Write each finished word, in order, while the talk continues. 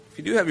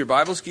you do have your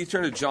Bibles, can you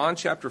turn to John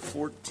chapter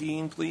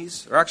 14,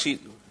 please? Or actually,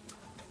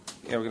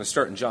 we're going to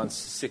start in John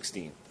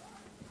 16.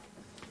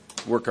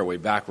 Work our way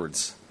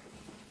backwards.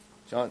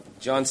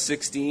 John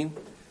 16.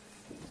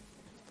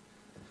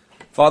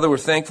 Father, we're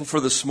thankful for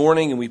this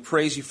morning, and we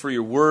praise you for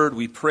your word.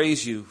 We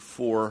praise you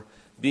for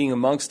being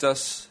amongst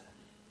us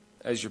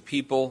as your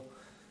people.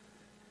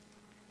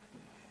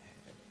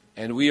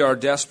 And we are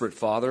desperate,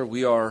 Father.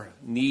 We are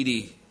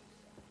needy.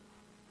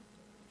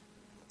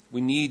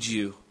 We need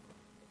you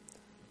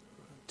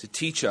to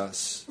teach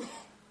us,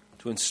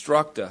 to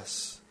instruct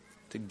us,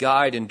 to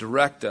guide and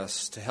direct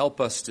us, to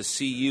help us to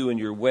see you and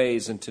your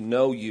ways and to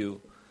know you.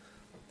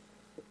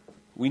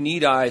 We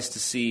need eyes to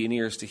see and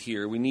ears to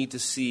hear. We need to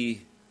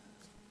see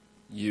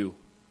you.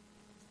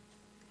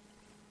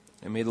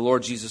 And may the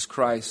Lord Jesus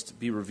Christ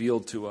be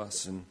revealed to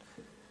us, and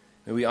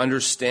may we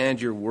understand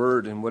your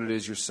word and what it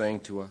is you're saying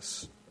to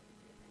us.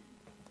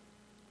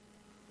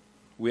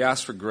 We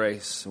ask for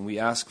grace, and we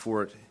ask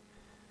for it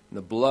in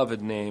the beloved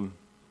name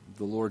of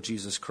the Lord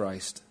Jesus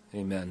Christ.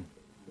 Amen.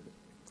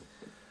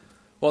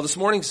 Well, this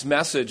morning's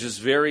message is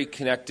very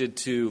connected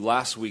to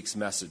last week's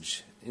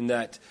message, in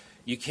that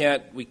we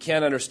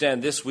can't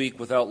understand this week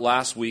without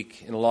last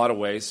week in a lot of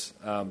ways.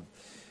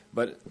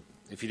 But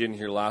if you didn't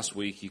hear last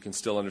week, you can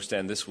still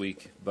understand this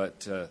week.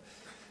 But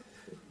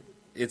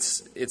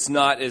it's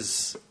not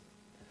as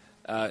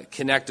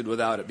connected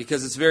without it,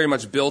 because it's very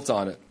much built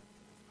on it.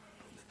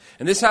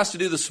 And this has to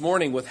do this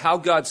morning with how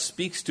God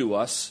speaks to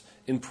us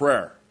in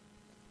prayer.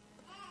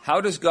 How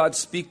does God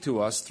speak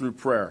to us through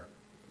prayer?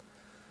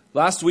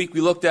 Last week we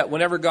looked at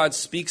whenever God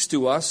speaks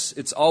to us,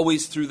 it's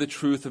always through the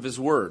truth of his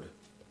word.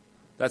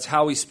 That's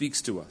how he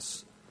speaks to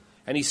us.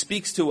 And he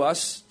speaks to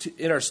us,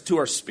 to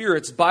our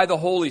spirits, by the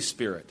Holy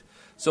Spirit.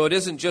 So it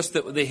isn't just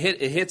that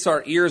it hits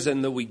our ears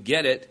and that we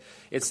get it.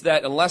 It's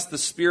that unless the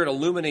Spirit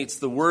illuminates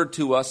the word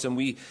to us, and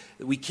we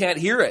can't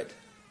hear it,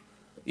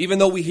 even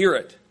though we hear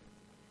it.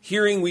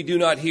 Hearing we do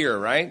not hear,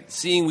 right?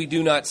 Seeing we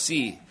do not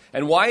see.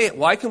 And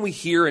why can we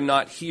hear and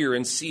not hear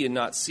and see and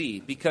not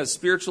see? Because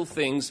spiritual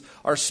things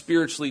are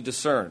spiritually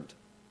discerned.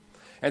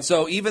 And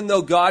so even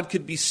though God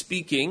could be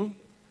speaking,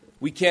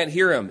 we can't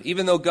hear him.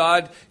 Even though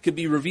God could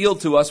be revealed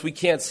to us, we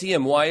can't see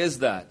him. Why is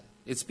that?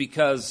 It's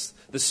because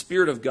the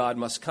Spirit of God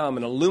must come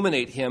and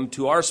illuminate him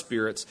to our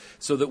spirits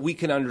so that we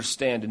can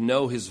understand and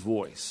know his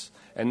voice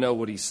and know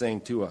what he's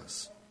saying to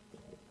us.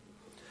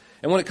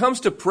 And when it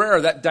comes to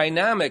prayer, that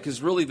dynamic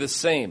is really the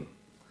same.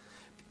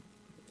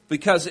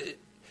 Because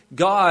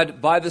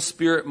God, by the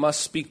Spirit,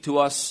 must speak to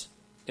us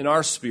in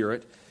our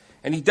spirit.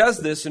 And he does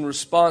this in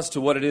response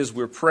to what it is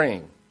we're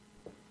praying.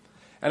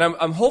 And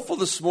I'm hopeful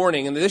this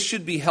morning, and this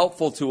should be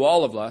helpful to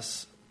all of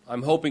us.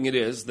 I'm hoping it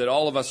is, that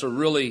all of us are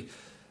really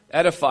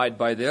edified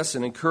by this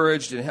and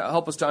encouraged and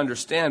help us to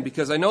understand.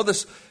 Because I know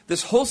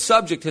this whole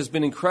subject has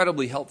been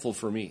incredibly helpful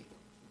for me,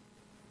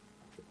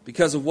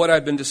 because of what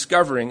I've been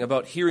discovering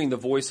about hearing the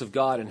voice of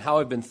God and how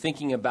I've been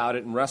thinking about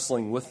it and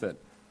wrestling with it.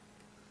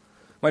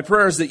 My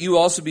prayer is that you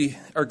also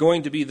are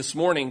going to be this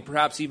morning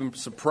perhaps even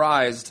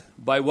surprised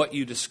by what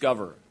you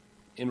discover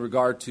in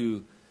regard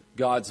to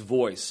God's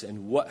voice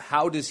and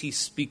how does he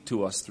speak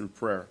to us through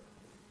prayer.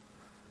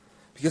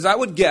 Because I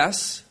would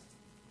guess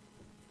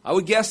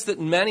that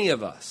many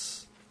of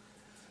us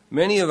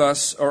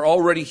are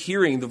already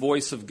hearing the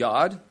voice of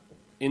God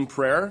in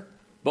prayer,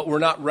 but we're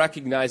not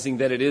recognizing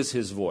that it is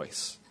his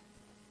voice.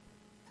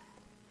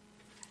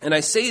 And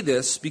I say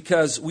this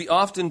because we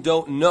often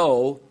don't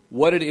know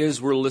what it is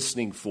we're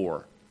listening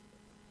for.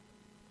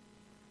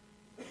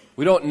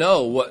 We don't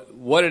know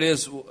what it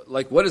is,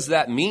 like what does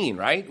that mean,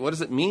 right? What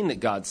does it mean that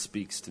God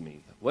speaks to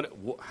me?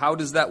 How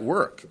does that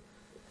work?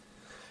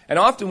 And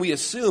often we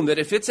assume that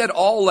if it's at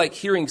all like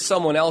hearing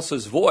someone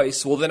else's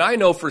voice, well then I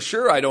know for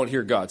sure I don't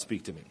hear God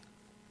speak to me.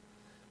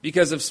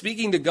 Because if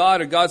speaking to God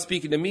or God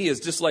speaking to me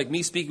is just like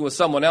me speaking with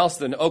someone else,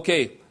 then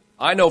okay,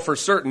 I know for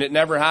certain it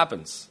never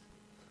happens.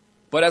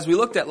 But as we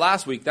looked at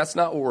last week, that's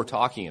not what we're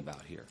talking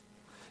about here.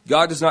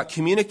 God does not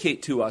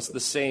communicate to us the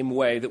same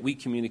way that we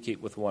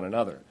communicate with one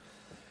another.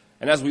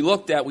 And as we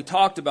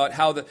talked about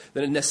how the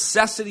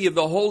necessity of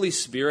the Holy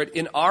Spirit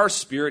in our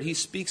spirit, he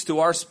speaks to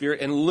our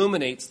spirit and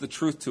illuminates the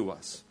truth to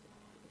us.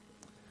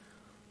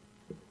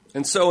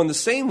 And so in the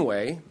same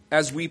way,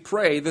 as we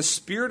pray, the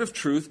Spirit of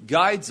truth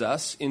guides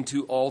us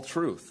into all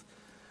truth.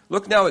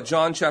 Look now at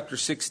John chapter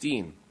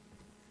 16.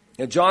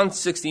 In John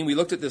 16, we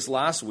looked at this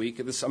last week.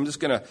 I'm just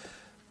going to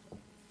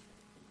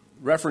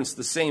reference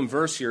the same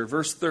verse here,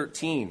 verse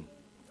 13.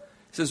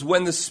 It says,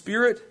 when the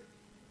Spirit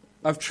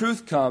of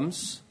truth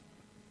comes,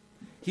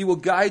 he will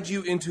guide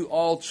you into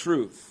all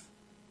truth.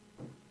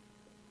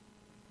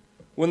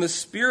 When the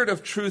Spirit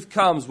of truth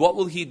comes, what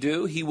will he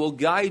do? He will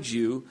guide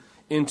you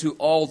into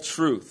all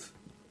truth.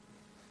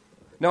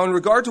 Now, in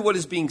regard to what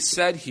is being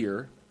said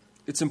here,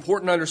 it's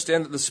important to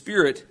understand that the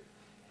Spirit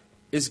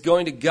is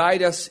going to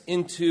guide us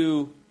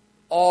into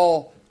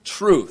all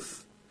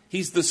truth.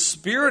 He's the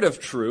Spirit of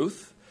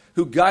truth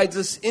who guides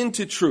us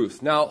into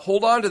truth. Now,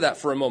 hold on to that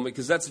for a moment,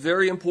 because that's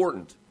very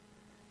important.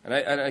 And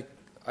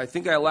I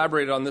think I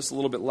elaborated on this a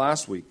little bit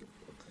last week.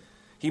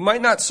 He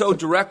might not so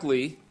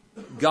directly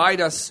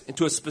guide us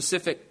into a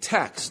specific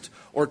text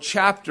or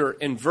chapter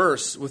and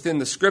verse within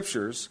the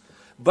Scriptures,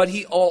 but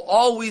He will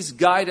always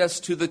guide us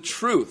to the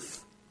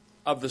truth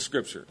of the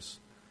Scriptures.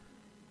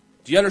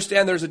 Do you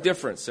understand there's a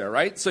difference there,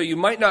 right? So you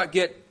might not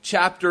get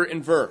chapter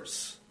and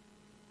verse.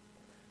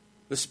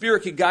 The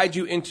Spirit could guide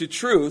you into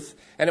truth,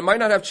 and it might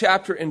not have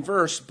chapter and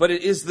verse, but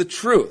it is the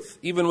truth,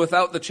 even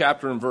without the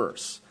chapter and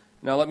verse.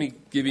 Now let me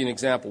give you an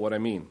example of what I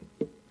mean.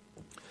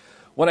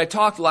 When I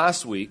talked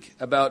last week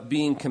about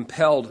being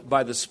compelled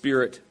by the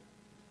Spirit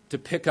to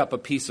pick up a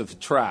piece of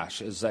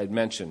trash, as I'd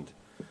mentioned,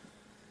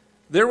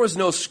 there was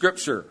no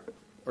scripture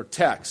or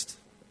text.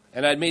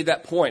 And I'd made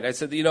that point. I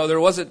said, there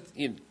wasn't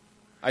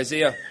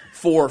Isaiah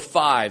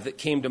 4:5 that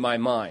came to my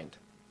mind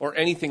or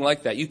anything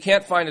like that. You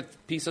can't find a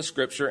piece of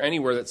scripture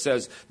anywhere that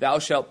says, thou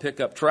shalt pick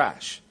up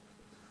trash.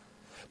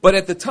 But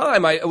at the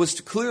time, I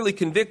was clearly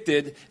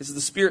convicted as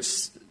the Spirit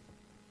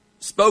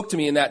spoke to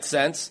me in that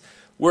sense,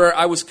 where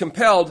I was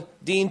compelled,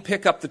 Dean,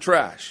 pick up the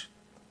trash.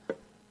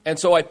 And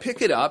so I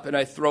pick it up and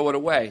I throw it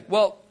away.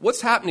 Well,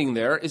 what's happening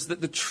there is that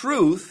the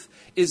truth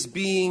is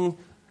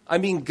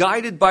I'm being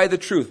guided by the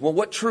truth. Well,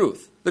 what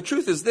truth? The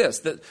truth is this,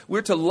 that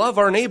we're to love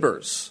our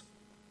neighbors.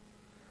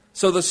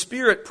 So the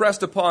Spirit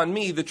pressed upon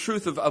me the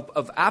truth of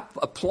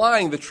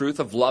applying the truth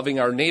of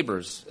loving our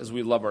neighbors as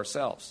we love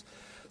ourselves.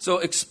 So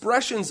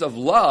expressions of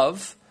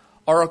love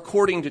are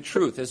according to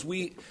truth. As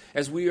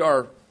we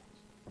are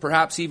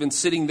perhaps even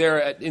sitting there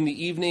in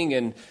the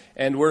evening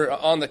and we're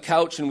on the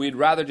couch and we'd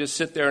rather just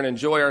sit there and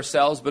enjoy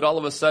ourselves, but all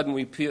of a sudden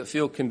we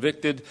feel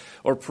convicted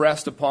or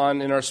pressed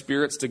upon in our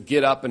spirits to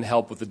get up and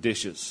help with the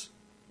dishes.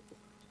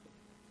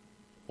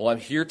 Well, I'm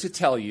here to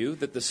tell you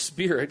that the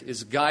Spirit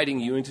is guiding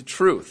you into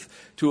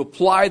truth, to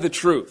apply the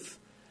truth,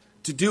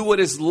 to do what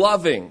is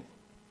loving.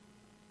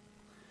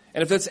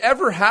 And if that's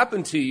ever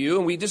happened to you,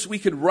 and we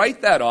could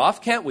write that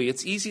off, can't we?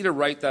 It's easy to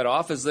write that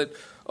off as that,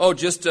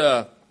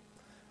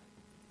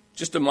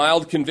 just a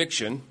mild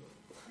conviction,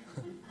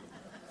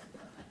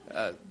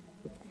 kind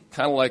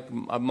of like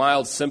a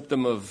mild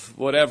symptom of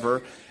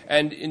whatever,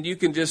 and you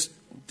can just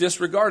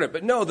disregard it.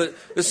 But no,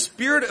 the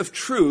Spirit of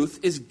truth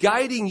is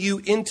guiding you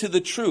into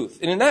the truth.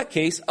 And in that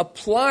case,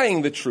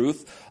 applying the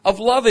truth of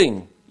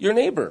loving your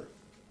neighbor.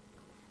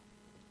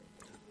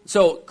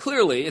 So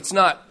clearly, it's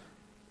not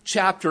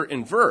chapter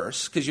and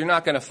verse, because you're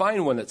not going to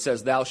find one that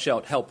says, thou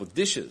shalt help with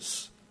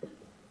dishes.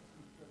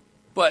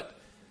 But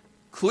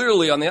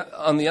clearly, on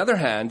the other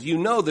hand,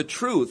 the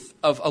truth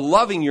of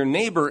loving your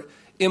neighbor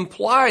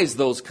implies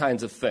those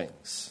kinds of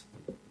things.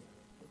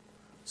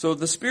 So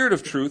the Spirit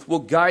of truth will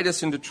guide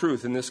us into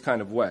truth in this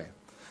kind of way.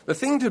 The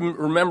thing to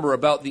remember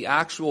about the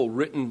actual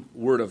written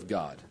Word of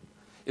God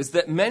is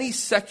that many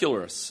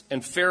secularists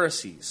and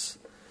Pharisees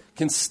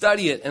can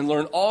study it and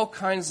learn all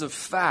kinds of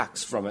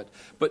facts from it,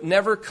 but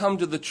never come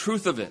to the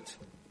truth of it.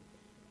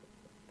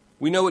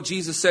 We know what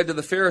Jesus said to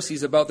the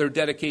Pharisees about their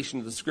dedication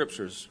to the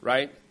Scriptures,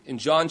 right? In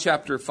John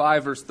chapter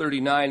 5, verse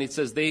 39, it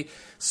says, they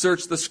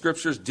search the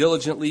Scriptures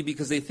diligently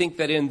because they think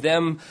that in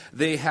them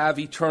they have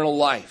eternal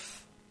life.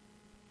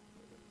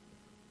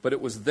 But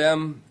it was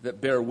them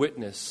that bear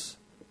witness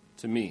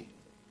to me,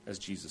 as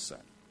Jesus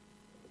said.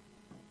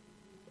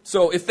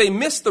 So if they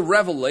miss the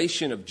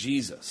revelation of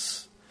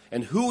Jesus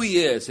and who He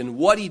is and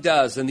what He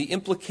does and the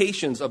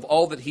implications of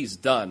all that He's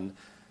done,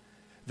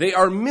 they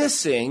are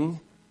missing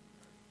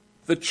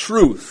the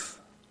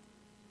truth.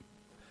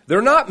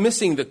 They're not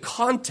missing the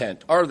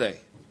content, are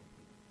they?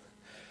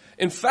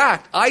 In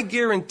fact, I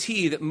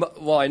guarantee that,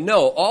 I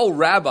know all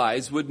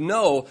rabbis would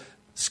know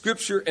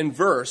Scripture and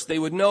verse. They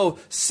would know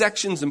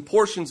sections and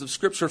portions of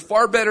Scripture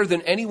far better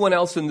than anyone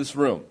else in this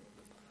room.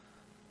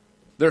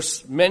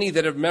 There's many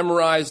that have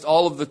memorized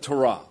all of the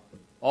Torah,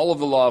 all of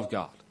the law of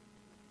God.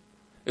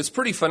 It's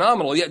pretty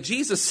phenomenal. Yet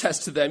Jesus says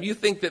to them, you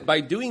think that by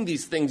doing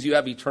these things you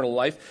have eternal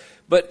life,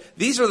 but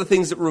these are the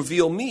things that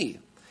reveal me.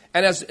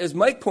 And as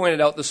Mike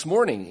pointed out this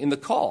morning in the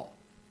call,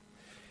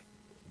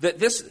 that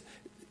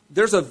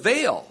there's a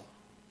veil.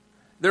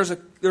 There's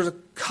a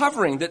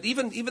covering that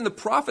even the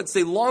prophets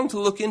they longed to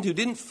look into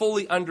didn't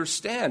fully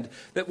understand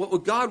that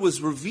what God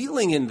was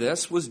revealing in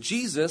this was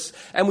Jesus,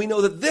 and we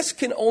know that this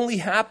can only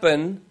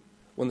happen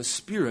when the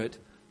Spirit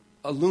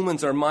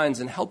illumines our minds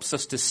and helps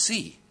us to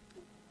see.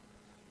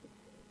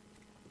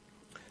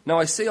 Now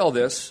I say all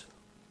this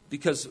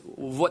because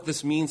of what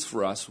this means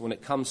for us when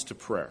it comes to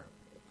prayer.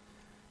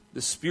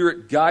 The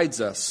Spirit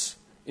guides us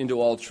into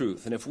all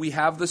truth, and if we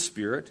have the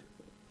Spirit,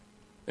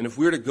 and if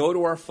we're to go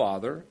to our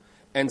Father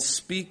and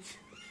speak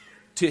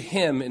to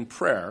Him in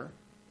prayer,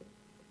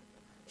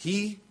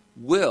 He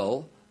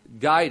will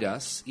guide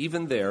us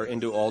even there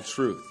into all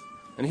truth.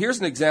 And here's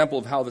an example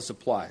of how this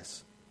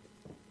applies.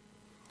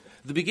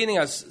 At the beginning,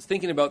 I was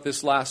thinking about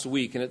this last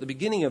week, and at the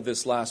beginning of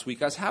this last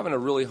week, I was having a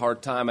really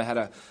hard time. I had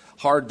a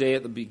hard day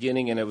at the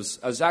beginning, and I was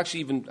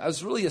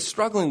really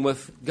struggling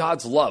with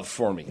God's love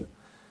for me.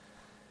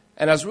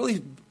 And I was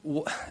really,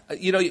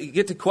 you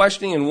get to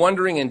questioning and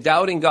wondering and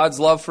doubting God's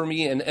love for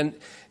me, and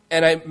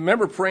I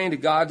remember praying to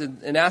God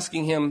and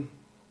asking Him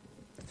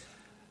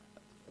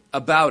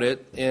about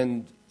it,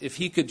 and if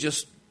He could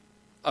just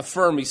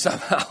affirm me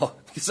somehow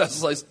because I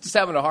was like, just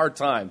having a hard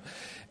time.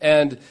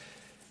 And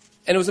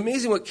it was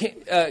amazing what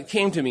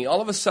came to me.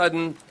 All of a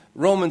sudden,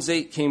 Romans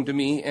 8 came to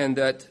me, and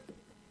that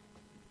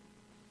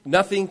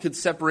nothing could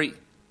separate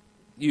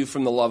you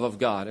from the love of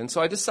God. And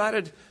so I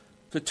decided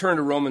to turn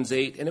to Romans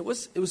 8, and it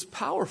was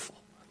powerful.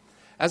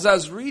 As I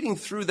was reading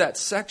through that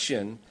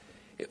section,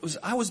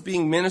 I was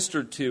being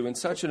ministered to in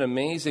such an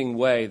amazing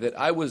way that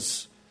I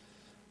was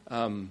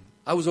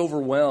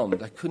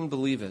overwhelmed. I couldn't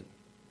believe it.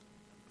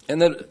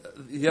 And then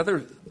the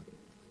other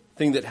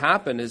thing that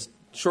happened is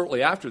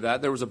shortly after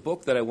that, there was a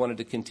book that I wanted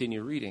to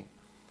continue reading.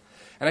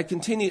 And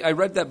I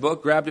read that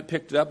book, grabbed it,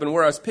 picked it up, and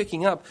where I was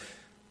picking up,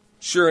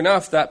 sure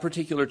enough, that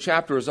particular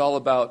chapter is all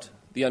about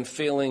the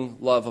unfailing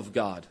love of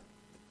God.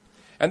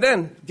 And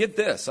then, get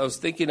this, I was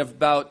thinking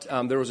about,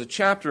 there was a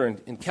chapter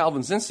in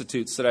Calvin's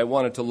Institutes that I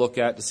wanted to look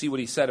at to see what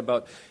he said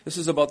about, this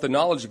is about the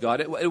knowledge of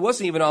God. It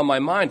wasn't even on my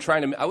mind,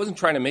 I wasn't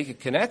trying to make a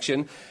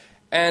connection.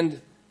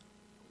 And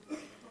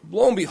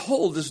lo and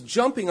behold, just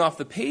jumping off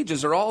the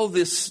pages are all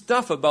this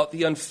stuff about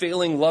the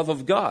unfailing love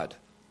of God.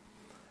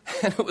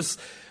 And it was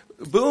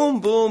boom,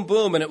 boom,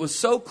 boom, and it was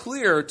so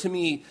clear to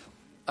me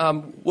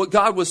what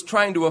God was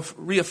trying to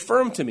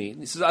reaffirm to me.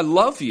 He says, I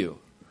love you,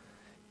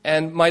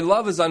 and my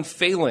love is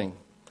unfailing.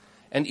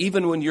 And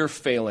even when you're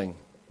failing,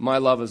 my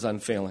love is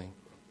unfailing.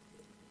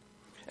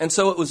 And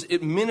so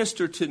it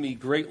ministered to me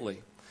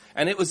greatly.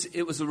 And it was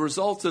a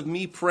result of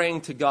me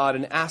praying to God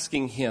and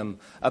asking Him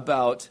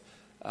about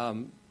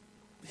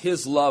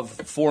His love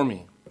for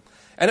me.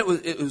 And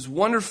it was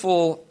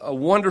wonderful, a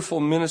wonderful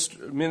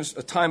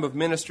a time of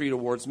ministry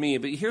towards me.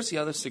 But here's the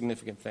other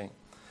significant thing.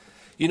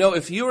 You know,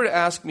 if you were to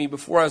ask me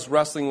before I was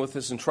wrestling with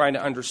this and trying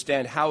to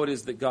understand how it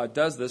is that God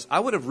does this, I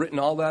would have written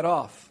all that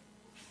off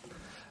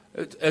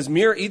as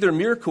either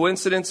mere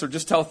coincidence or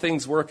just how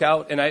things work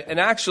out. And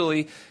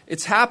actually,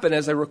 it's happened,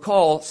 as I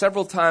recall,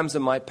 several times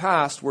in my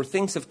past where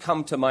things have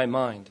come to my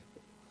mind.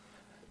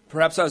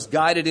 Perhaps I was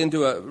guided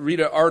into read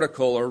an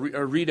article or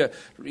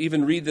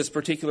even read this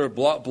particular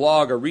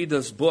blog or read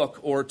this book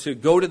or to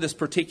go to this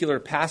particular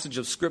passage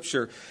of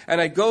Scripture.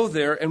 And I go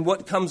there, and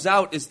what comes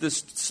out is this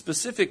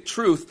specific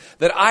truth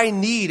that I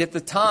need at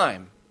the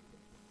time.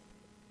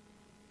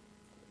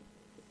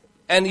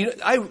 And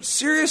I've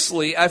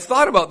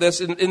thought about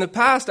this. In the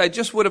past, I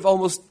just would have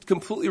almost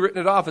completely written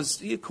it off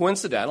as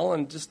coincidental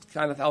and just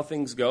kind of how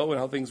things go and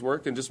how things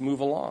work and just move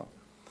along.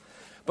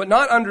 But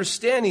not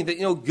understanding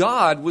that,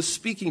 God was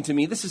speaking to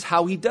me. This is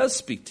how He does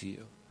speak to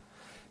you.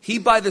 He,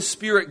 by the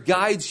Spirit,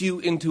 guides you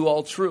into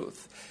all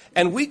truth.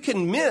 And we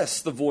can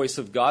miss the voice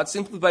of God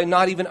simply by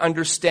not even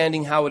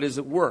understanding how it is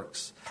it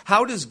works.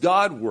 How does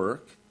God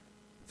work?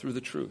 Through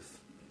the truth,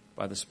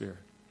 by the Spirit.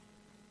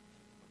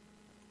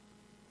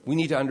 We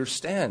need to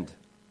understand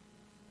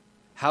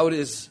how it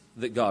is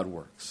that God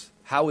works,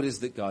 how it is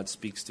that God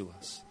speaks to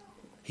us.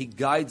 He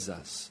guides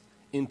us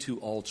into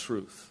all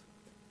truth.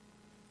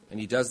 And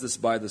He does this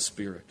by the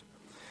Spirit.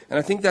 And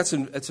I think that's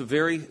a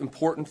very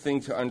important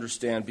thing to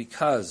understand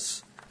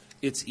because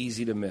it's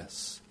easy to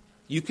miss.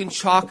 You can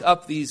chalk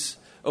up these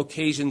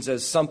occasions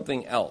as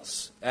something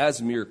else,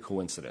 as mere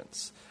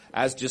coincidence,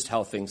 as just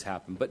how things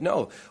happen. But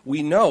no,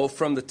 we know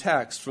from the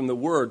text, from the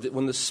Word, that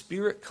when the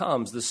Spirit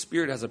comes, the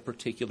Spirit has a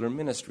particular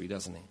ministry,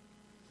 doesn't He?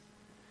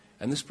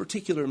 And this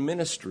particular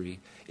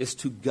ministry is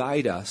to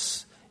guide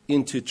us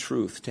into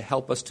truth, to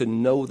help us to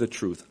know the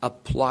truth,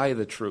 apply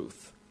the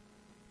truth.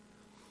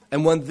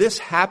 And when this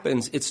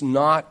happens, it's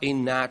not a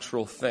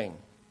natural thing.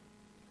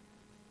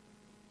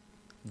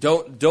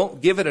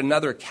 Don't give it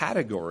another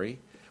category.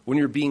 When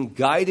you're being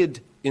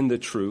guided in the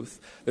truth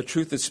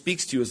that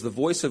speaks to you is the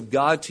voice of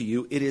God to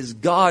you. It is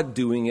God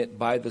doing it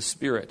by the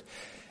Spirit.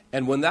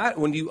 And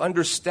when you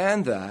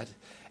understand that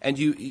and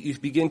you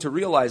begin to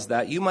realize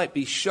that, you might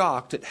be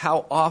shocked at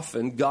how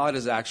often God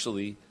is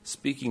actually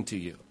speaking to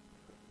you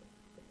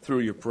through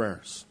your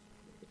prayers.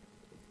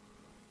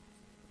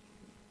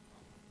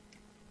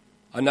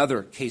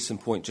 Another case in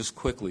point, just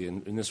quickly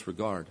in this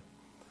regard.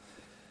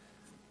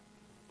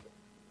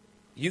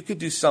 You could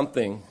do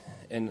something,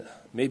 and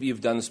maybe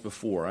you've done this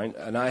before,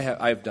 and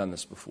I've done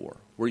this before,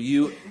 where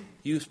you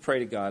pray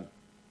to God,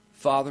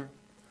 Father,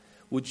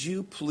 would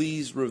you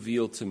please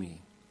reveal to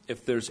me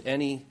if there's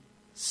any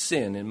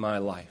sin in my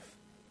life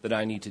that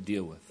I need to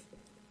deal with?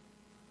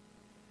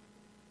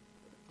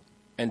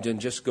 And then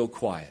just go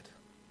quiet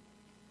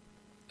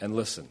and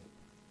listen.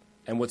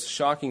 And what's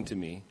shocking to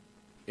me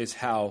is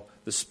how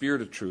the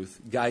Spirit of truth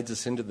guides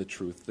us into the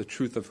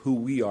truth of who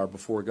we are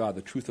before God,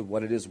 the truth of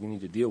what it is we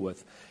need to deal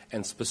with,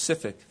 and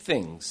specific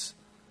things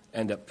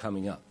end up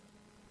coming up.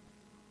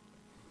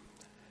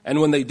 And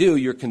when they do,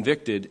 you're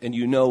convicted and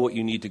you know what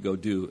you need to go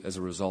do as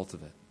a result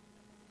of it.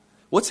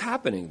 What's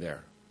happening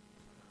there?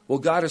 Well,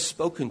 God has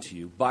spoken to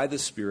you by the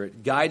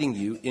Spirit, guiding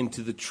you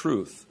into the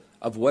truth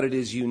of what it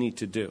is you need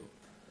to do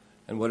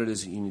and what it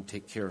is that you need to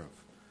take care of.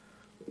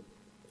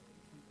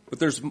 But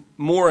there's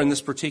more in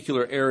this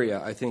particular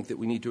area, I think, that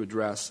we need to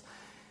address.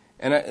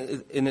 And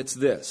it's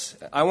this.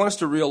 I want us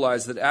to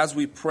realize that as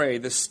we pray,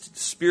 this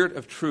Spirit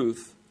of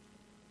truth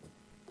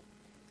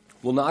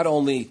will not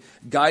only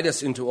guide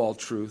us into all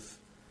truth,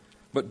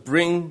 but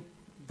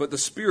the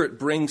Spirit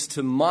brings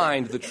to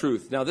mind the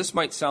truth. Now, this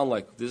might sound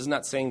like, isn't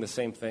that saying the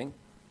same thing?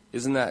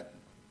 Isn't that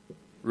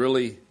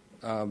really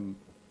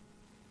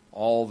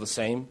all the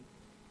same?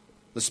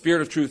 The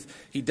Spirit of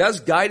truth, He does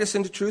guide us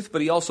into truth,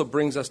 but He also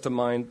brings to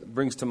mind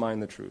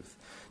the truth.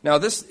 Now,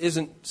 this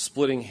isn't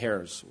splitting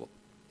hairs,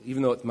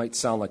 even though it might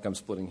sound like I'm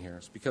splitting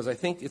hairs, because I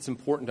think it's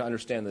important to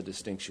understand the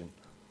distinction.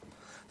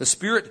 The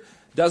Spirit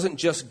doesn't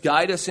just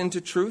guide us into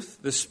truth,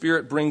 the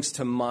Spirit brings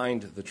to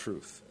mind the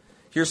truth.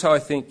 Here's how I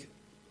think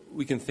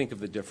we can think of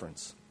the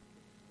difference.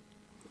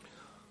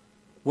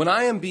 When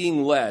I am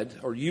being led,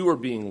 or you are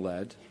being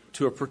led,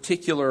 to a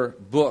particular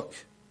book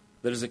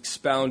that is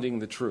expounding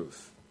the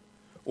truth,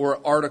 or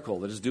an article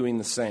that is doing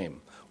the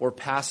same, or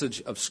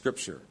passage of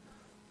Scripture,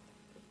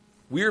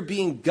 we are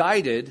being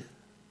guided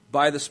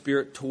by the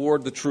Spirit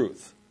toward the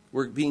truth.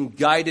 We're being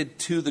guided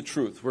to the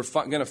truth. We're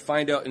going to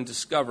find out and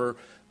discover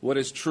what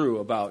is true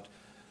about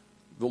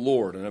the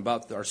Lord and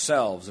about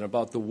ourselves and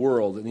about the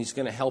world, and He's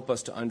going to help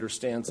us to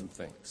understand some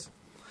things.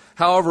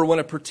 However, when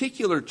a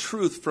particular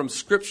truth from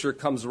Scripture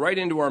comes right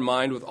into our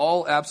mind with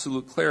all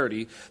absolute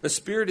clarity, the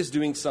Spirit is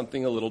doing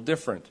something a little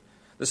different.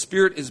 The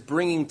Spirit is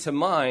bringing to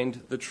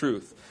mind the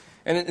truth.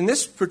 And in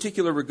this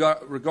particular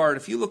regard,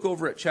 if you look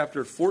over at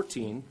chapter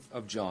 14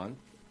 of John,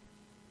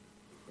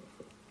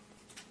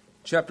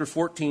 chapter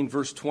 14,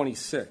 verse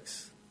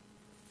 26.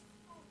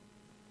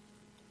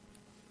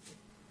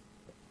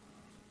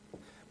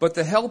 But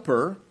the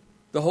Helper,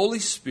 the Holy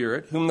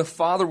Spirit, whom the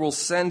Father will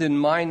send in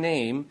my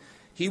name,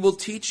 He will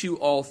teach you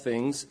all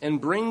things and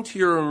bring to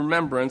your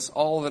remembrance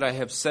all that I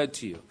have said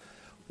to you.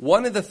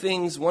 One of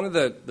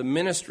the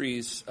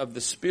ministries of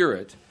the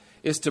Spirit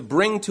is to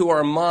bring to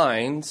our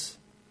minds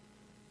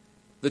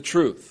the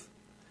truth.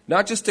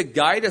 Not just to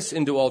guide us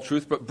into all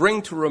truth, but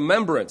bring to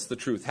remembrance the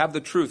truth. Have the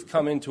truth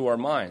come into our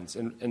minds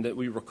and that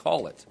we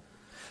recall it.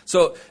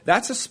 So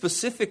that's a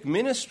specific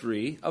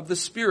ministry of the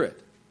Spirit.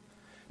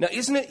 Now,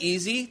 isn't it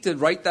easy to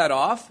write that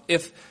off?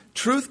 If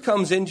truth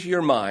comes into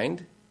your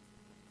mind,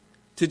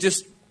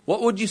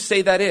 what would you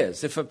say that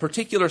is? If a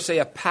particular, say,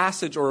 a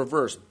passage or a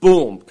verse,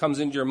 boom, comes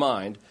into your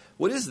mind,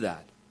 what is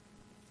that?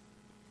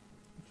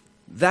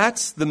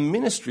 That's the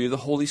ministry of the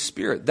Holy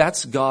Spirit.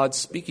 That's God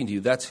speaking to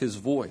you. That's His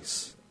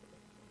voice.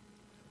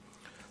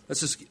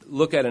 Let's just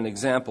look at an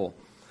example.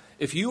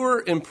 If you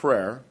were in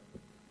prayer,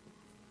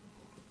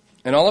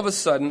 and all of a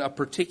sudden a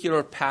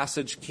particular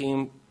passage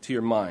came to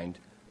your mind,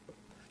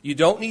 you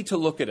don't need to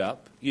look it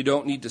up. You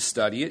don't need to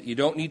study it. You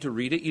don't need to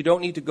read it. You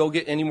don't need to go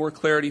get any more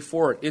clarity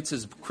for it. It's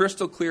as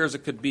crystal clear as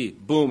it could be.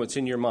 Boom, it's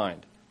in your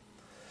mind.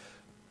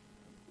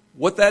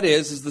 What that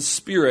is the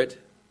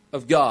Spirit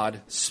of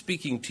God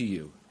speaking to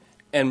you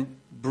and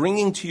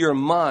bringing to your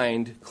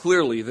mind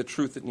clearly the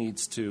truth that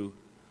needs to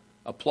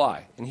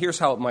apply. And here's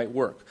how it might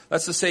work.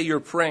 Let's just say you're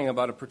praying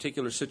about a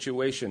particular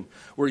situation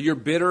where you're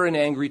bitter and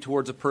angry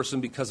towards a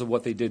person because of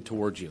what they did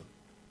towards you.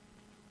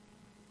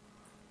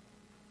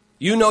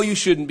 You know you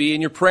shouldn't be,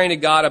 and you're praying to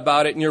God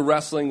about it, and you're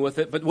wrestling with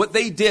it, but what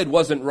they did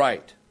wasn't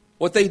right.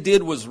 What they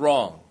did was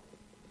wrong.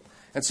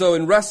 And so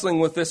in wrestling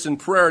with this in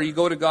prayer, you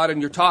go to God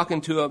and you're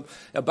talking to Him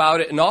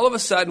about it, and all of a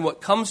sudden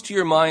what comes to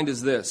your mind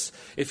is this.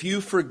 If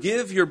you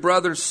forgive your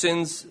brother's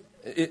sins,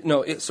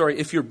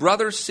 if your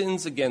brother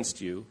sins against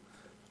you,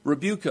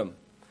 rebuke him.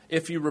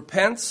 If he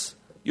repents,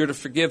 you're to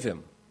forgive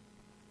him.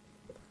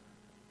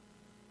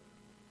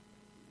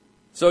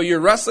 So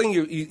you're wrestling,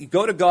 you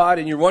go to God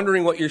and you're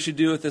wondering what you should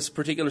do with this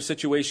particular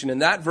situation,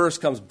 and that verse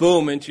comes,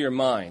 boom, into your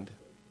mind.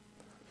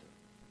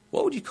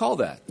 What would you call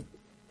that?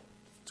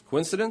 It's a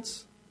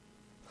coincidence?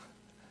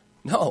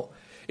 No.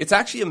 It's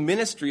actually a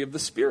ministry of the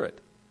Spirit.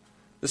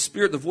 The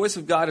Spirit, the voice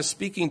of God is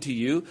speaking to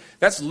you.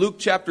 That's Luke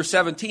chapter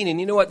 17. And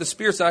you know what? The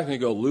Spirit's not going to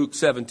go Luke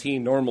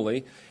 17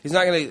 normally. He's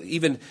not going to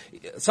even,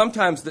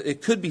 sometimes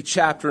it could be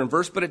chapter and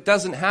verse, but it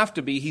doesn't have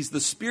to be. He's the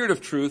Spirit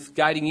of truth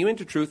guiding you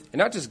into truth, and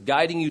not just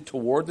guiding you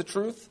toward the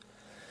truth,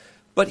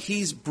 but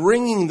He's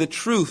bringing the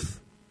truth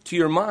to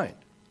your mind.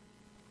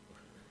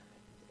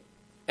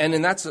 And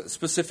in that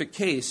specific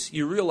case,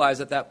 you realize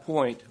at that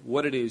point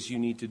what it is you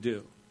need to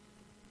do.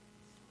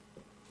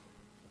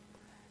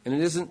 And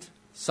it isn't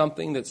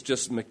something that's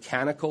just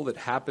mechanical that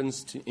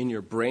happens in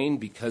your brain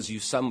because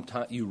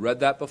you read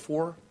that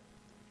before.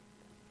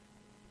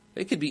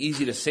 It could be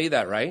easy to say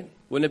that, right?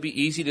 Wouldn't it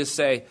be easy to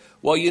say,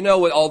 well, you know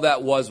what all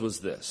that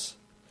was this.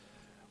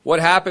 What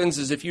happens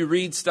is if you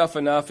read stuff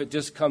enough, it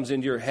just comes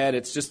into your head.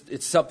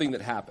 It's something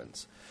that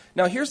happens.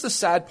 Now, here's the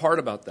sad part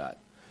about that.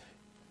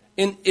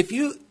 If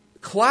you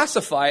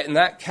classify it in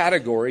that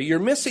category, you're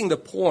missing the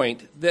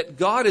point that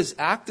God is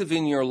active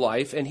in your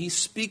life and He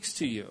speaks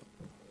to you.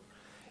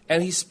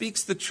 And He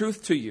speaks the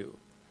truth to you.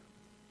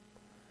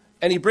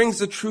 And He brings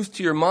the truth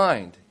to your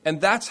mind.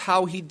 And that's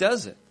how He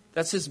does it.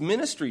 That's His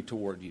ministry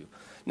toward you.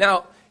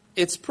 Now,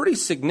 it's pretty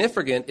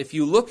significant if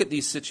you look at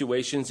these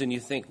situations and you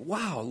think,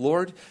 wow,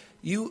 Lord,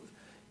 you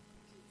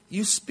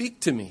speak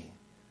to me.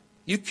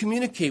 You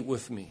communicate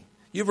with me.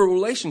 You have a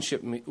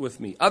relationship with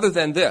me. Other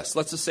than this,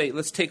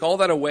 let's take all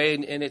that away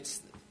and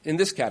in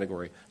this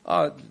category.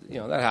 That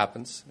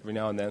happens every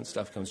now and then.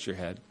 Stuff comes to your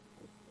head.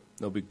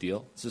 No big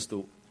deal. It's just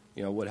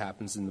what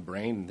happens in the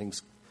brain and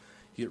things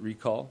get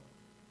recall.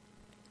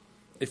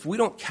 If we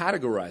don't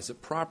categorize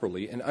it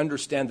properly and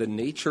understand the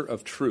nature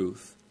of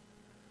truth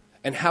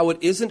and how it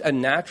isn't a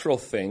natural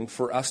thing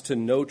for us to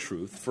know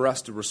truth, for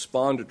us to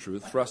respond to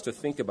truth, for us to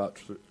think about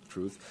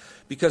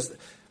truth, because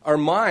our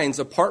minds,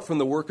 apart from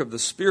the work of the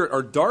Spirit,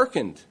 are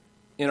darkened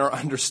in our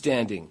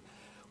understanding.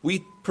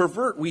 We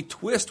pervert, we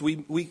twist,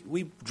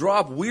 we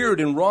draw up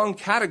weird and wrong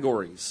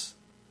categories.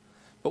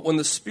 But when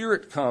the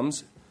Spirit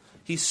comes,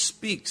 He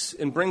speaks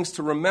and brings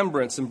to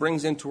remembrance and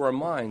brings into our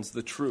minds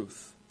the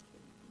truth.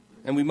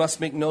 And we must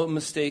make no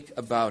mistake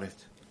about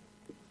it,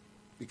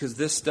 because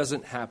this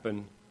doesn't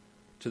happen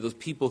to those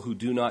people who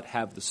do not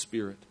have the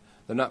Spirit.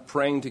 They're not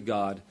praying to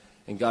God,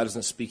 and God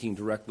isn't speaking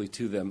directly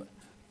to them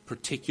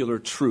particular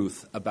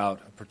truth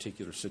about a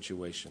particular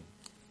situation.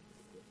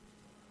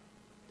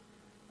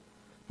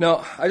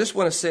 Now, I just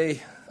want to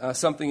say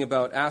something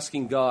about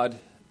asking God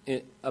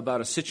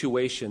about a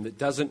situation that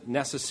doesn't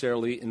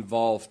necessarily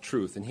involve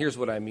truth. And here's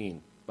what I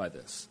mean by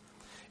this.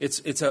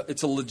 It's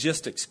a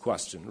logistics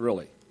question,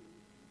 really.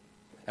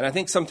 And I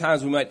think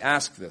sometimes we might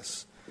ask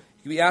this.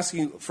 You could be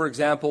asking, for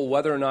example,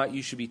 whether or not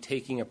you should be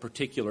taking a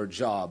particular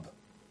job,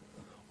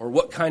 or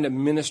what kind of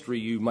ministry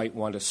you might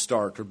want to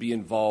start or be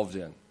involved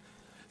in.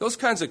 Those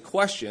kinds of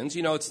questions,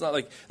 it's not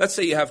like, let's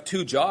say you have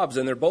two jobs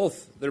and they're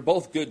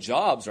both good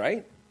jobs,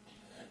 right?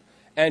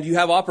 And you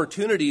have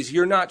opportunities,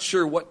 you're not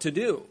sure what to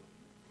do.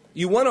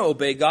 You want to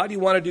obey God, you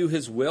want to do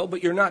His will,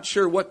 but you're not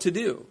sure what to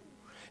do.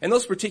 In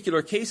those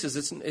particular cases,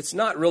 it's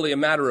not really a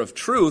matter of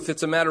truth.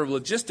 It's a matter of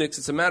logistics.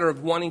 It's a matter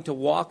of wanting to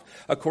walk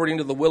according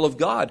to the will of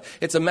God.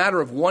 It's a matter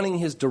of wanting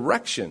His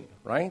direction,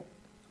 right?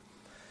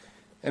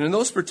 And in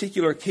those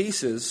particular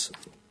cases,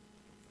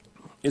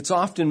 it's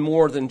often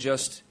more than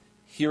just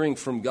hearing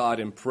from God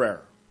in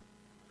prayer.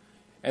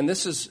 And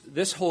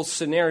this whole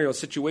scenario,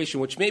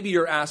 situation, which maybe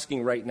you're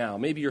asking right now.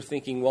 Maybe you're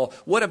thinking, well,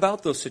 what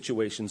about those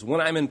situations?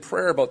 When I'm in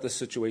prayer about those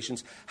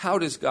situations, how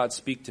does God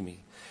speak to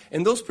me?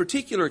 In those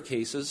particular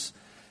cases,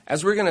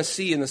 as we're going to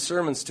see in the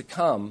sermons to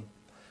come,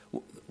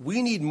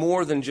 we need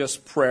more than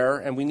just prayer,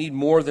 and we need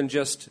more than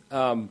just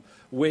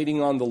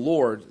waiting on the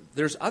Lord.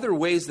 There's other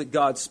ways that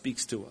God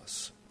speaks to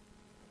us.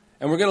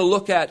 And we're going to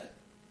look at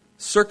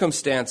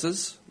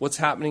circumstances, what's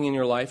happening in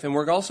your life, and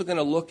we're also going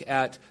to look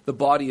at the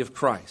body of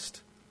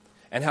Christ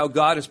and how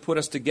God has put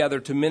us together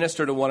to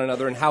minister to one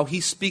another and how He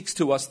speaks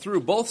to us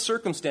through both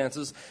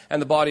circumstances and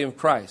the body of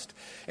Christ.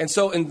 And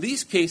so in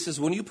these cases,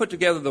 when you put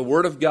together the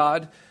Word of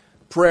God,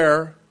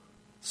 prayer,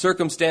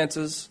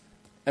 circumstances,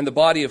 and the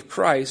body of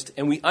Christ,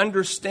 and we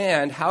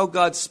understand how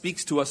God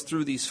speaks to us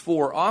through these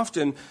four,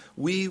 often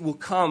we will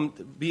come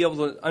to be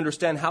able to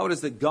understand how it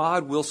is that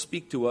God will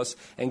speak to us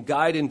and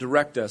guide and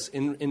direct us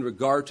in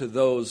regard to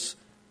those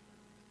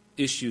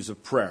issues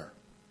of prayer.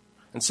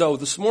 And so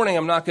this morning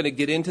I'm not going to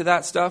get into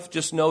that stuff.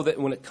 Just know that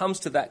when it comes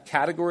to that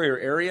category or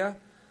area,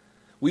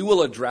 we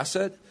will address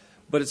it,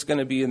 but it's going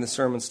to be in the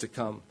sermons to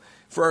come.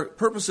 For our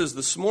purposes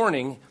this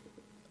morning,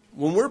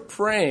 when we're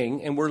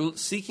praying and we're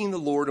seeking the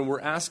Lord and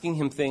we're asking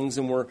Him things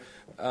and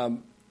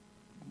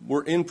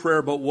we're in prayer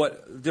about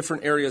what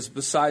different areas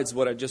besides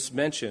what I just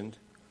mentioned,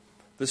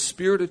 the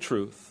Spirit of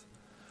truth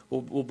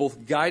will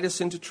both guide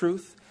us into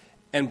truth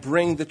and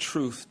bring the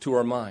truth to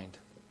our mind.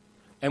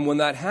 And when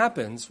that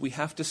happens, we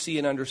have to see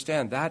and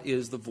understand that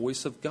is the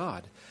voice of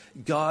God.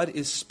 God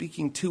is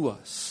speaking to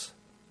us.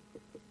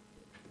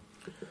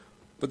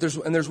 But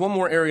there's one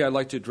more area I'd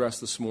like to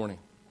address this morning.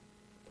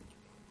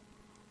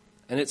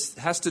 And it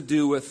has to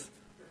do with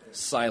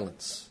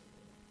silence.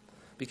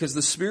 Because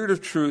the Spirit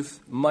of truth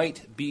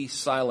might be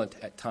silent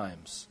at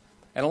times.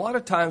 And a lot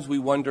of times we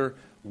wonder,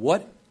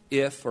 what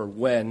if or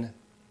when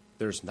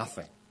there's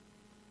nothing?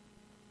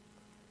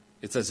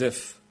 It's as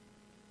if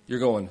you're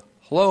going,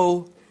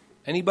 hello,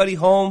 anybody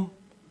home?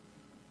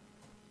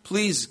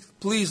 Please,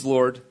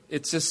 Lord.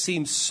 It just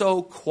seems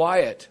so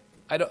quiet.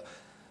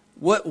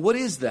 What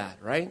is that,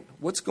 right?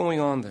 What's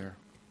going on there?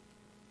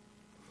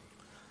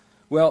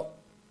 Well,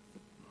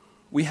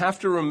 we have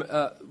to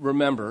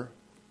remember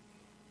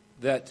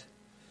that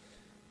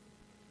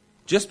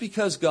just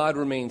because God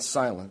remains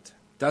silent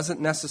doesn't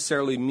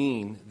necessarily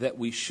mean that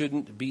we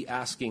shouldn't be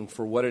asking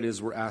for what it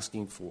is we're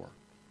asking for.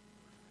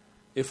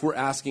 If we're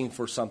asking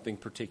for something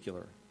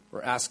particular,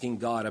 or asking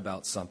God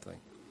about something.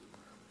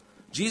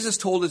 Jesus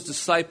told His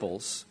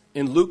disciples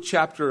in Luke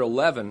chapter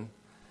 11,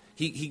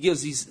 he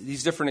gives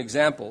these different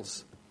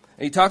examples.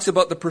 And He talks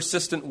about the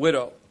persistent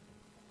widow,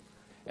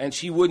 and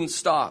she wouldn't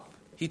stop.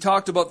 He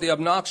talked about the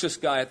obnoxious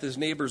guy at his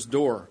neighbor's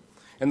door,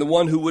 and the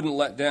one who wouldn't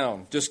let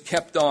down, just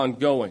kept on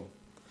going.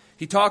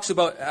 He talks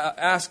about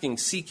asking,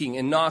 seeking,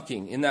 and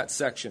knocking in that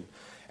section.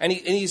 And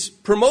he's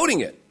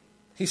promoting it.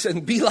 He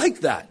said, be like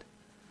that.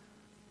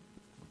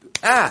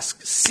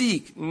 Ask,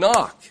 seek,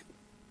 knock,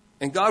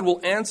 and God will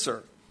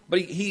answer. But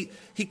he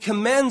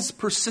commends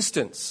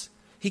persistence.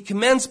 He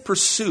commends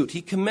pursuit.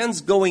 He commends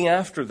going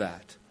after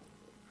that.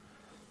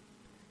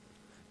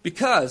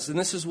 Because, and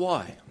this is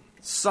why,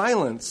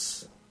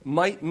 silence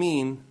might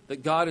mean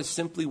that God is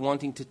simply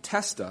wanting to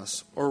test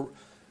us or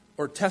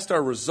test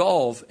our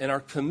resolve and our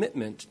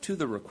commitment to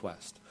the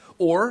request.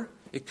 Or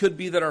it could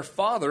be that our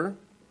Father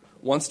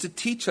wants to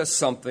teach us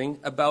something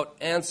about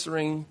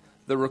answering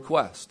the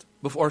request,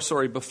 before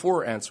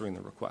answering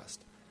the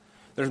request.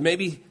 There's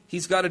maybe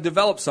he's got to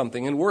develop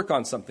something and work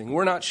on something.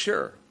 We're not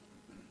sure.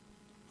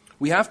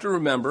 We have to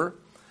remember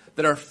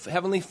that our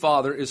Heavenly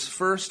Father is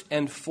first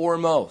and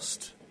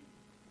foremost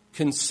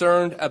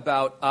concerned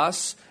about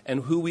us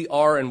and who we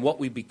are and what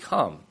we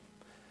become,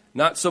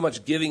 not so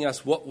much giving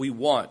us what we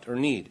want or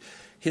need.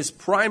 His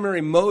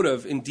primary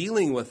motive in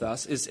dealing with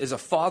us is a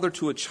father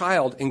to a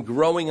child in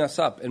growing us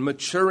up and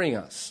maturing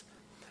us,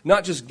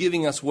 not just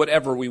giving us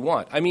whatever we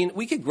want. I mean,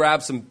 we could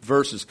grab some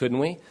verses, couldn't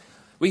we?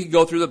 We could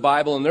go through the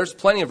Bible, and there's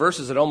plenty of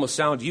verses that almost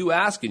sound, you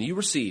ask and you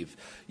receive.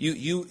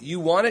 You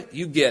want it,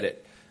 you get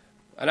it.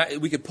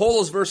 And we could pull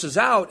those verses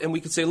out, and we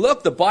could say,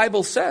 look, the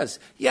Bible says.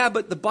 Yeah,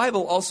 but the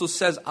Bible also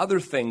says other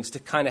things to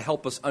kind of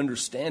help us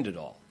understand it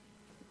all.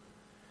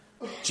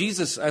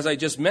 Jesus, as I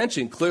just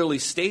mentioned, clearly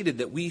stated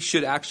that we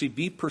should actually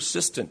be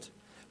persistent.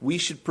 We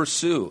should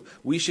pursue.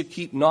 We should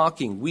keep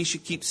knocking. We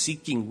should keep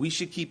seeking. We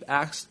should keep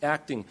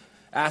asking.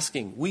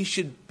 We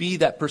should be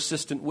that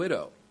persistent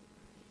widow.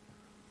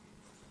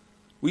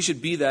 We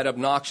should be that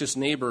obnoxious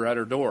neighbor at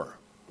her door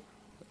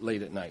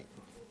late at night.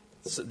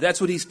 So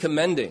that's what he's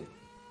commending.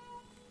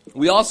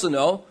 We also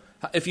know,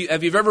 if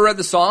you've ever read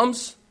the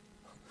Psalms,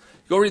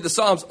 go read the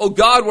Psalms. Oh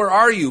God, where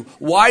are you?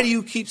 Why do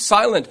you keep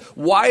silent?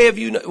 Why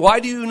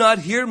do you not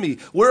hear me?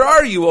 Where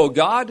are you, oh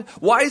God?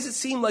 Why does it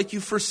seem like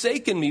you've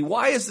forsaken me?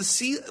 Why does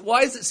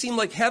it seem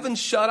like heaven's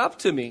shut up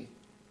to me?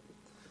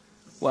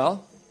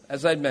 Well,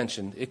 as I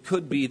mentioned, it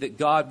could be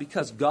that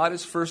because God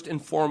is first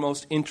and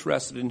foremost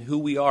interested in who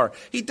we are,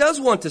 he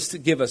does want us to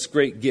give us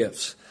great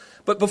gifts.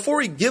 But before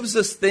he gives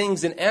us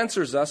things and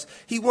answers us,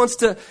 he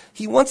wants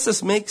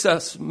us, makes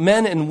us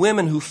men and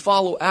women who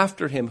follow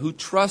after him, who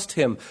trust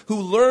him,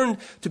 who learn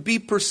to be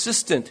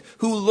persistent,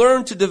 who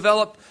learn to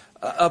develop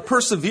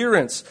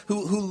perseverance,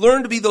 who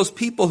learn to be those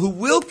people who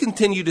will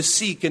continue to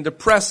seek and to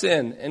press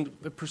in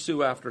and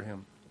pursue after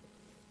him.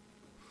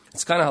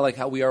 It's kind of like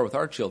how we are with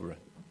our children.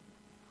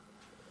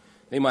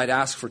 They might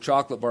ask for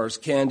chocolate bars,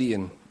 candy,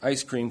 and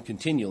ice cream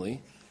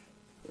continually.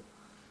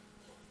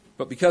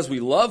 But because we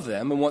love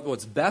them and want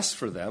what's best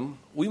for them,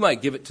 we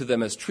might give it to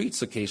them as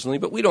treats occasionally,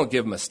 but we don't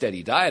give them a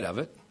steady diet of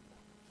it.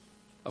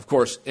 Of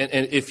course,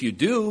 and if you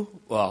do,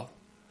 well,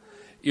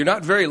 you're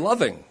not very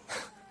loving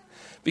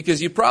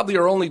because you probably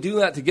are only doing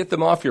that to get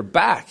them off your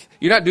back.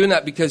 You're not doing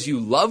that because you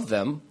love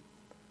them.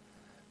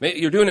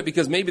 You're doing it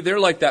because maybe they're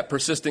like that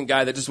persistent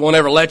guy that just won't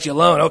ever let you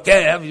alone.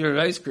 Okay, have your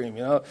ice cream,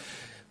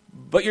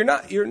 But you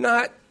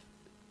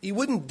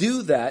wouldn't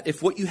do that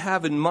if what you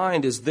have in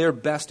mind is their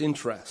best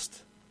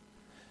interest.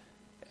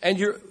 And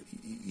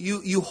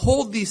you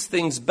hold these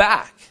things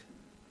back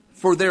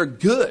for their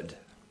good.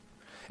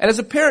 And as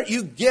a parent,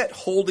 you get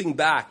holding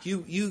back.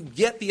 You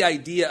get the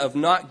idea of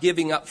not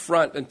giving up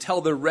front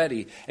until they're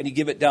ready, and you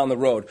give it down the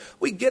road.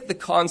 We get the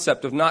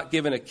concept of not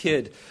giving a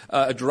kid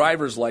a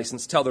driver's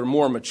license till they're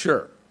more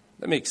mature.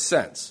 That makes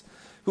sense.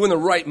 Who in the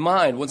right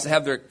mind wants to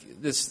have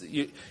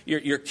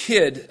your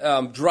kid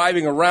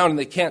driving around and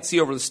they can't see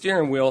over the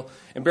steering wheel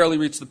and barely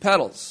reach the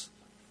pedals?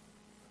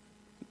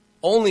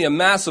 Only a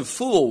massive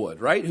fool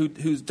would, right? Who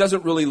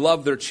doesn't really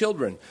love their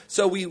children.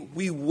 So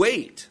we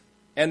wait,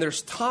 and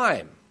there's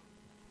time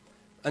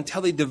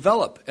until they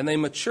develop and they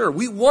mature.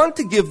 We want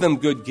to give them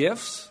good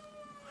gifts.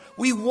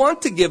 We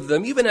want to give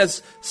them, even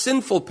as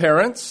sinful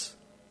parents.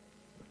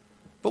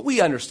 But we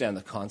understand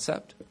the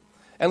concept.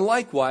 And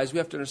likewise, we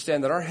have to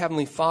understand that our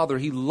Heavenly Father,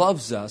 he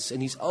loves us,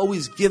 and he's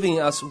always giving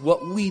us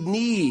what we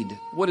need,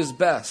 what is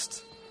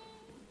best.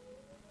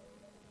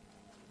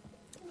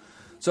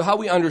 So how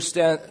we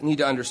need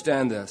to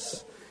understand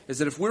this is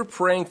that if we're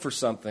praying for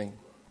something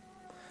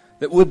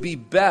that would be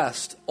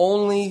best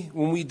only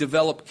when we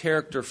develop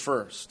character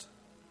first,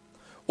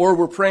 or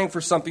we're praying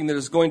for something that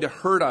is going to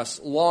hurt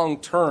us long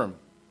term,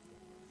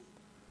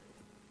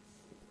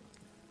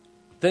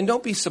 then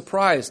don't be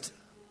surprised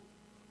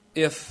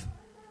if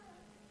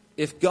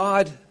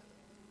God,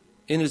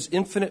 in his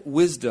infinite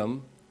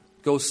wisdom,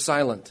 goes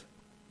silent.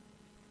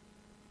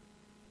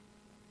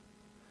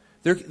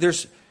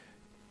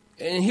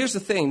 And here's the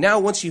thing. Now,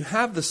 once you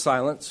have the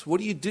silence, what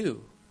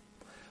do?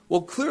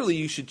 Well, clearly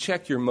you should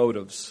check your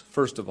motives,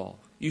 first of all.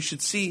 You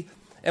should see,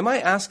 am I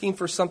asking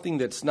for something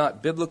that's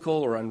not biblical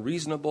or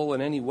unreasonable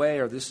in any way,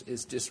 or this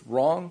is just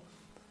wrong?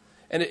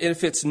 And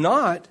if it's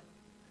not,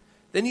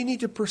 then you need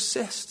to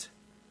persist.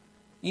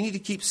 You need to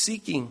keep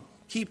seeking,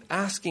 keep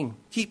asking,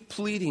 keep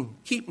pleading,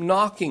 keep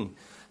knocking.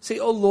 Say,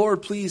 oh,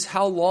 Lord, please,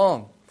 how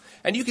long?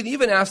 And you can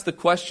even ask the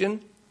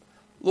question,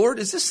 Lord,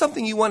 is this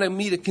something you want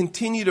me to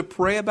continue to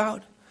pray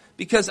about?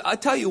 Because I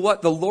tell you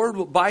what, the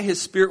Lord, by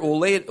his Spirit,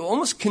 will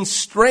almost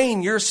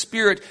constrain your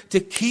spirit to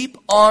keep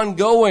on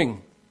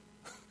going.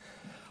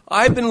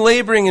 I've been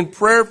laboring in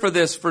prayer for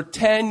this for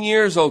 10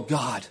 years, oh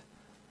God.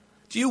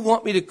 Do you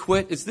want me to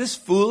quit? Is this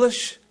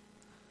foolish?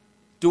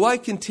 Do I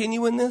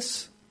continue in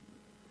this?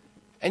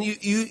 And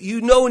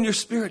you know in your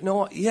spirit,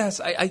 no,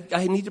 yes,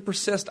 I need to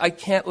persist. I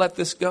can't let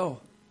this go.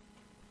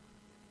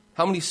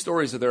 How many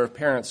stories are there of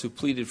parents who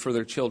pleaded for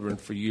their children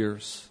for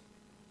years?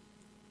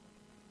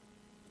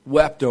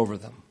 Wept over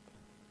them.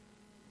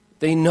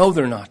 They know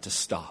they're not to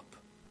stop.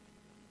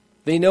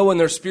 They know in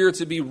their spirits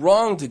it'd be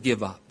wrong to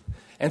give up.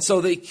 And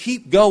so they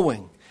keep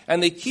going,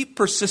 and they keep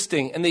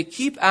persisting, and they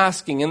keep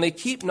asking, and they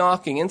keep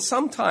knocking. And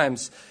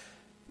sometimes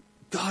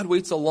God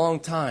waits a long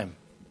time.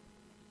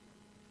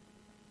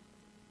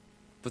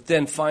 But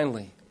then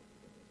finally,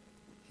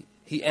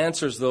 He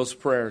answers those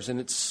prayers, and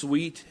it's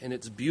sweet, and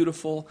it's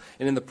beautiful,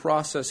 and in the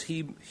process,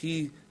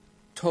 He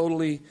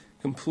totally,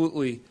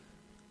 completely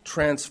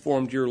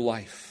transformed your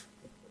life.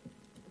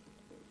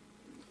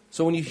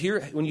 So when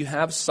you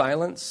have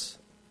silence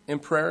in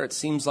prayer, it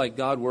seems like,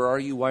 God, where are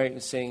you? Why aren't you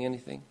saying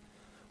anything?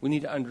 We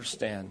need to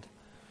understand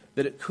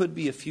that it could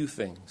be a few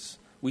things.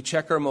 We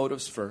check our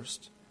motives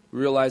first. We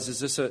realize, is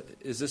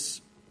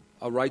this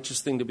a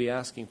righteous thing to be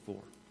asking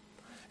for?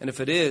 And if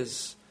it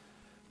is,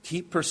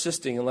 keep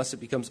persisting unless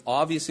it becomes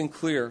obvious and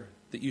clear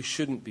that you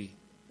shouldn't be.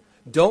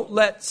 Don't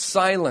let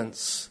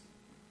silence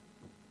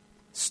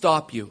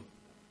stop you.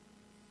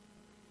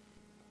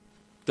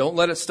 Don't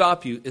let it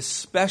stop you,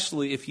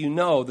 especially if you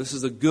know this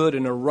is a good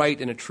and a right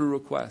and a true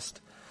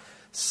request.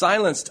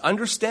 Silence,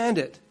 understand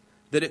it,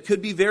 that it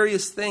could be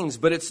various things,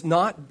 but it's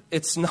not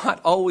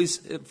always,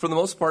 for the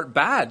most part,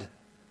 bad.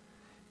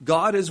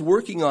 God is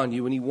working on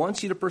you, and He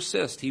wants you to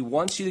persist. He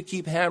wants you to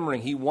keep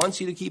hammering. He wants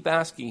you to keep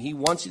asking. He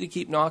wants you to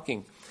keep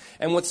knocking.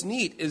 And what's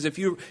neat is if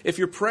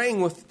you're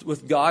praying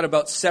with God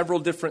about several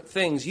different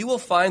things, you will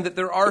find that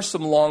there are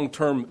some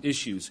long-term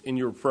issues in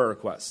your prayer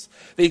requests.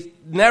 They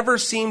never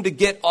seem to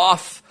get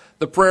off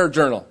the prayer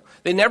journal.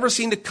 They never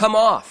seem to come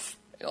off.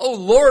 Oh,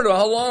 Lord,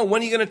 how long?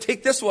 When are you going to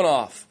take this one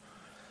off?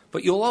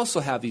 But you'll also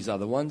have these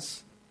other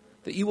ones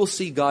that you will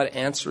see God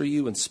answer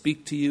you and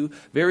speak to you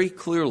very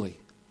clearly.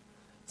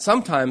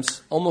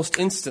 Sometimes almost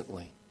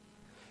instantly.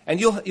 And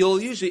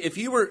you'll usually, if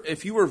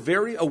you were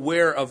very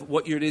aware of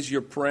what it is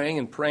you're praying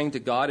and praying to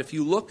God, if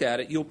you look at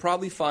it, you'll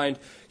probably find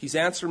He's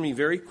answering me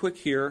very quick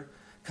here,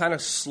 kind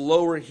of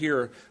slower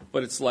here,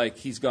 but it's like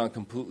He's gone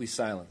completely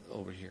silent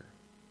over here.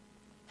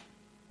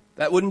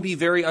 That wouldn't be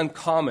very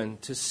uncommon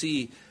to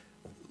see.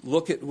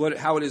 Look at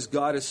how it is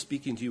God is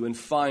speaking to you and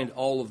find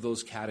all of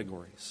those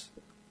categories.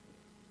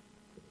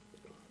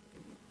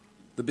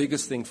 The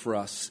biggest thing for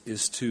us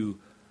is to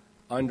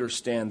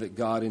understand that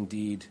God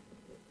indeed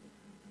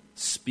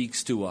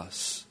speaks to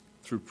us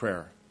through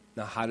prayer.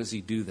 Now, how does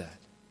He do that?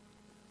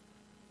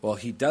 Well,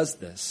 He does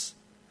this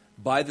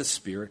by the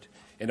Spirit.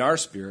 In our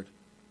spirit,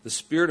 the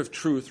Spirit of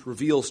truth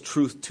reveals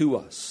truth to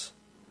us.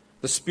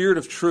 The Spirit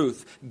of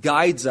truth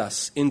guides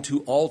us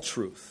into all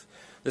truth.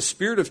 The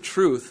Spirit of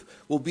truth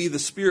will be the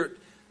Spirit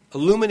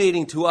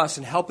illuminating to us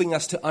and helping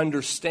us to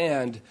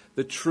understand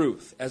the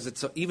truth as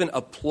it's even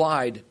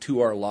applied to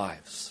our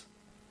lives.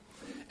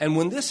 And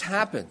when this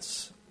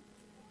happens,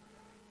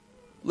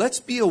 let's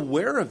be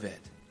aware of it.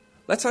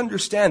 Let's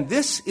understand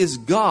this is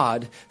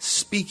God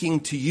speaking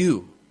to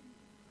you.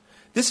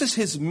 This is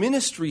His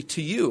ministry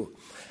to you.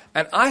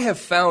 And I have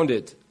found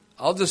it,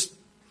 I'll just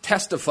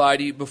testify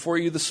to you before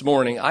you this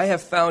morning, I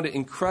have found it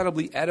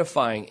incredibly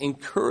edifying,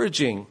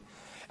 encouraging,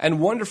 and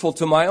wonderful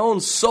to my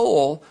own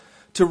soul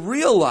to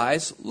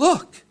realize,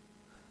 look,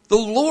 the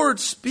Lord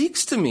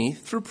speaks to me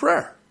through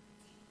prayer.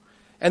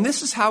 And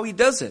this is how He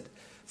does it.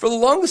 For the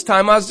longest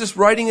time, I was just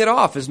writing it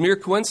off as mere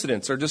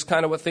coincidence or just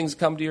kind of what things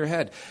come to your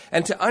head.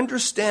 And to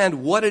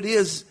understand what it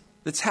is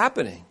that's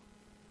happening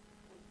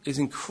is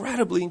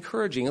incredibly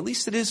encouraging. At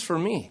least it is for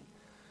me.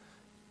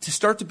 To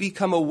start to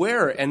become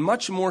aware and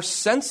much more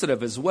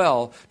sensitive as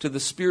well to the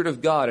Spirit of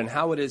God and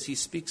how it is He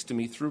speaks to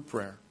me through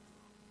prayer.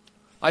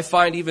 I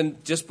find even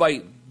just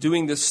by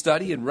doing this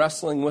study and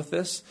wrestling with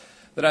this,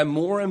 that I'm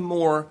more and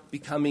more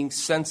becoming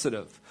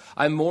sensitive.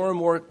 I'm more and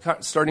more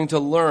starting to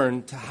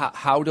learn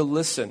how to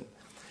listen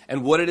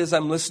and what it is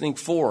I'm listening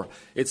for.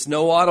 It's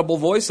no audible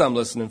voice I'm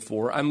listening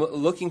for. I'm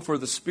looking for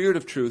the Spirit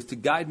of truth to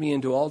guide me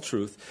into all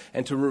truth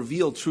and to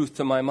reveal truth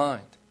to my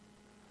mind.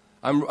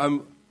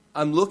 I'm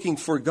looking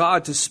for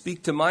God to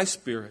speak to my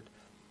spirit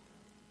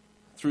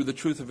through the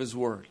truth of His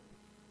Word.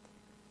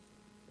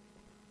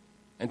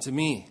 And to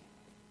me,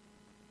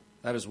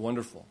 that is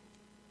wonderful,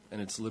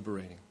 and it's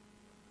liberating,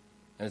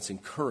 and it's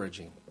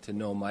encouraging to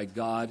know my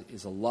God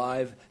is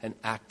alive and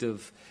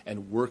active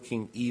and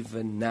working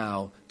even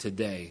now,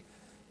 today,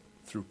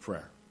 through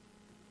prayer.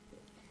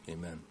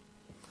 Amen.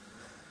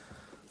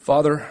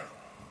 Father,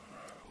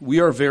 we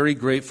are very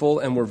grateful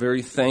and we're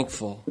very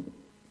thankful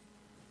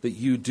that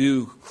You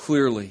do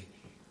clearly,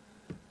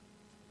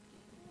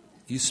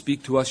 You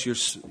speak to us,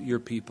 your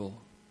people.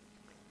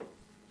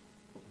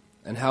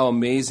 And how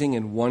amazing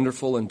and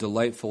wonderful and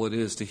delightful it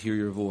is to hear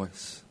Your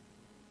voice.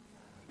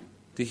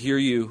 To hear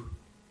You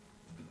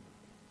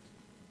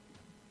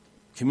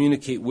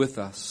communicate with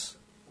us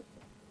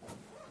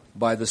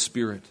by the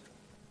Spirit.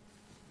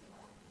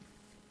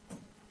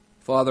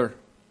 Father,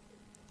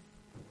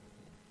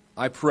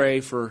 I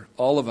pray for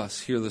all of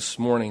us here this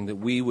morning that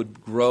we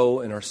would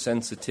grow in our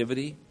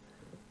sensitivity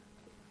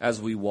as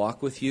we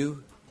walk with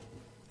you,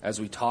 as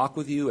we talk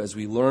with you, as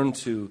we learn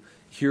to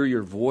hear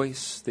your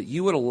voice, that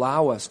you would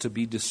allow us to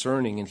be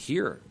discerning and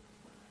hear.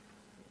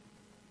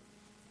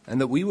 And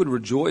that we would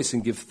rejoice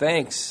and give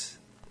thanks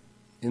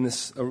in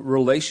this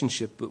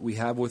relationship that we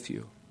have with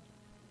you.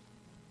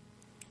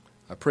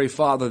 I pray,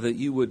 Father, that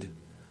you would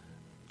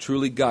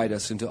truly guide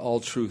us into all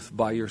truth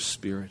by your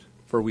Spirit.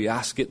 For we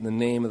ask it in the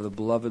name of the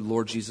beloved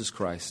Lord Jesus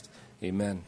Christ. Amen.